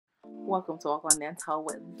Welcome to Walk on Dancehall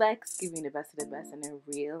with Lex, giving the best of the best and the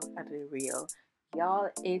real of the real. Y'all,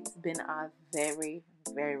 it's been a very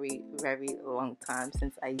long time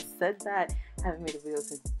since I said that. I haven't made a video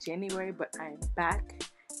since January, but I'm back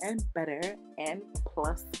and better and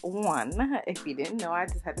 +1. If you didn't know, I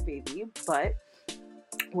just had a baby, but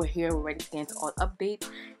we're here, we're ready to get into all updates,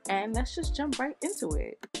 and let's just jump right into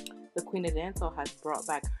it. The Queen of Dancehall has brought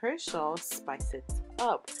back her show, Spice It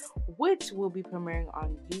Up, which will be premiering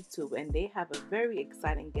on YouTube, and they have a very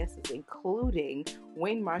exciting guests, including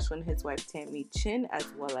Wayne Marshall and his wife Tammy Chin, as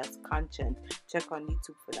well as Conchant. Check on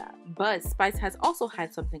YouTube for that. But Spice has also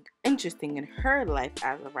had something interesting in her life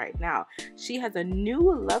as of right now. She has a new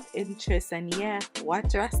love interest, and yeah,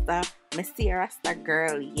 watch Rasta, Missy Rasta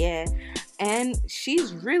girl, yeah. And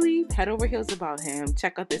she's really head over heels about him.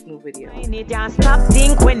 Check out this new video. Stop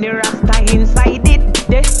think when the Rasta inside it.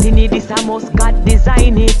 Destiny, this I must God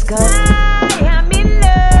design it. Cause I am in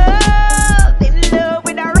love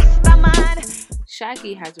with a Rasta man.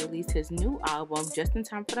 Shaggy has released his new album just in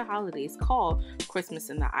time for the holidays called Christmas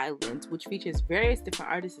in the Islands, which features various different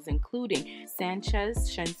artists including Sanchez,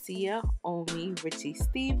 Shenseea, Omi, Richie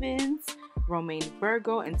Stevens, Romeich,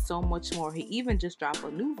 and so much more. He even just dropped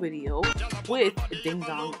a new video with Ding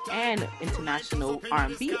Dong and international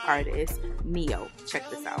R&B artist Neo. Check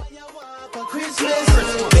this out. Christmas,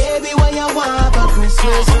 baby, what you want for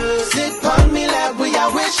Christmas? Sit on me like we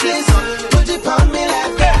are wishes. Put it on me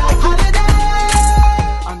like holiday.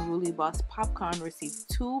 Unruly boss Popcaan received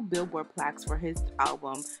 2 Billboard plaques for his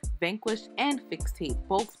album Vanquished and Fixtape,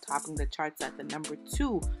 both topping the charts at the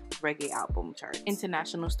 #2 reggae album chart.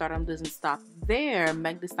 International stardom doesn't stop there.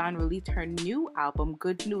 Meg Thee Stallion released her new album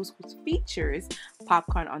Good News, which features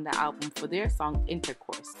Popcaan on the album for their song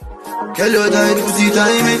Intercourse. Hello, pussy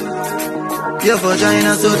tiny. Your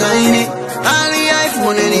vagina so tiny. Only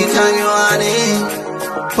iPhone anytime you want it.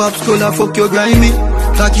 Pops cola fuck your grimy.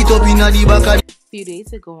 Cock it up in the back. A few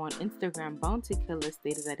days ago on Instagram, Bounty Killer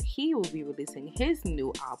stated that he will be releasing his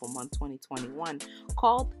new album on 2021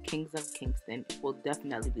 called Kings of Kingston. We'll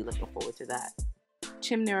definitely be looking forward to that.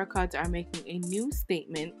 Chimney Records are making a new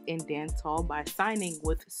statement in dancehall by signing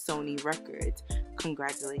with Sony Records.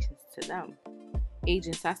 Congratulations to them.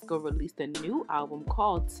 Agent Sasco released a new album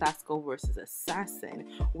called Sasco vs. Assassin,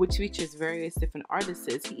 which features various different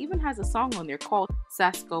artists. He even has a song on there called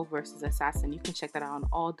Sasco vs. Assassin. You can check that out on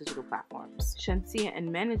all digital platforms. Shenseea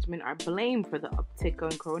and management are blamed for the uptick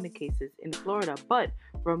in corona cases in Florida, but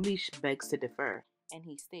Romeich begs to defer. And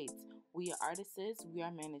he states, "We are artists, we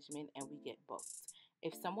are management, and we get booked.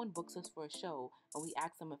 If someone books us for a show and we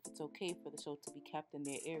ask them if it's okay for the show to be kept in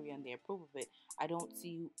their area and they approve of it, I don't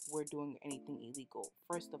see we're doing anything illegal.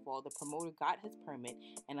 First of all, the promoter got his permit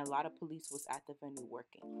and a lot of police was at the venue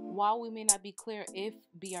working." While we may not be clear if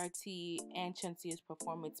BRT and Shensea's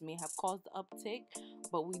performance may have caused the uptick,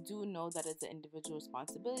 but we do know that it's an individual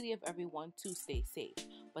responsibility of everyone to stay safe.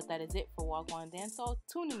 But that is it for Walk On Dancehall.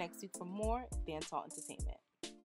 Tune in next week for more dancehall entertainment.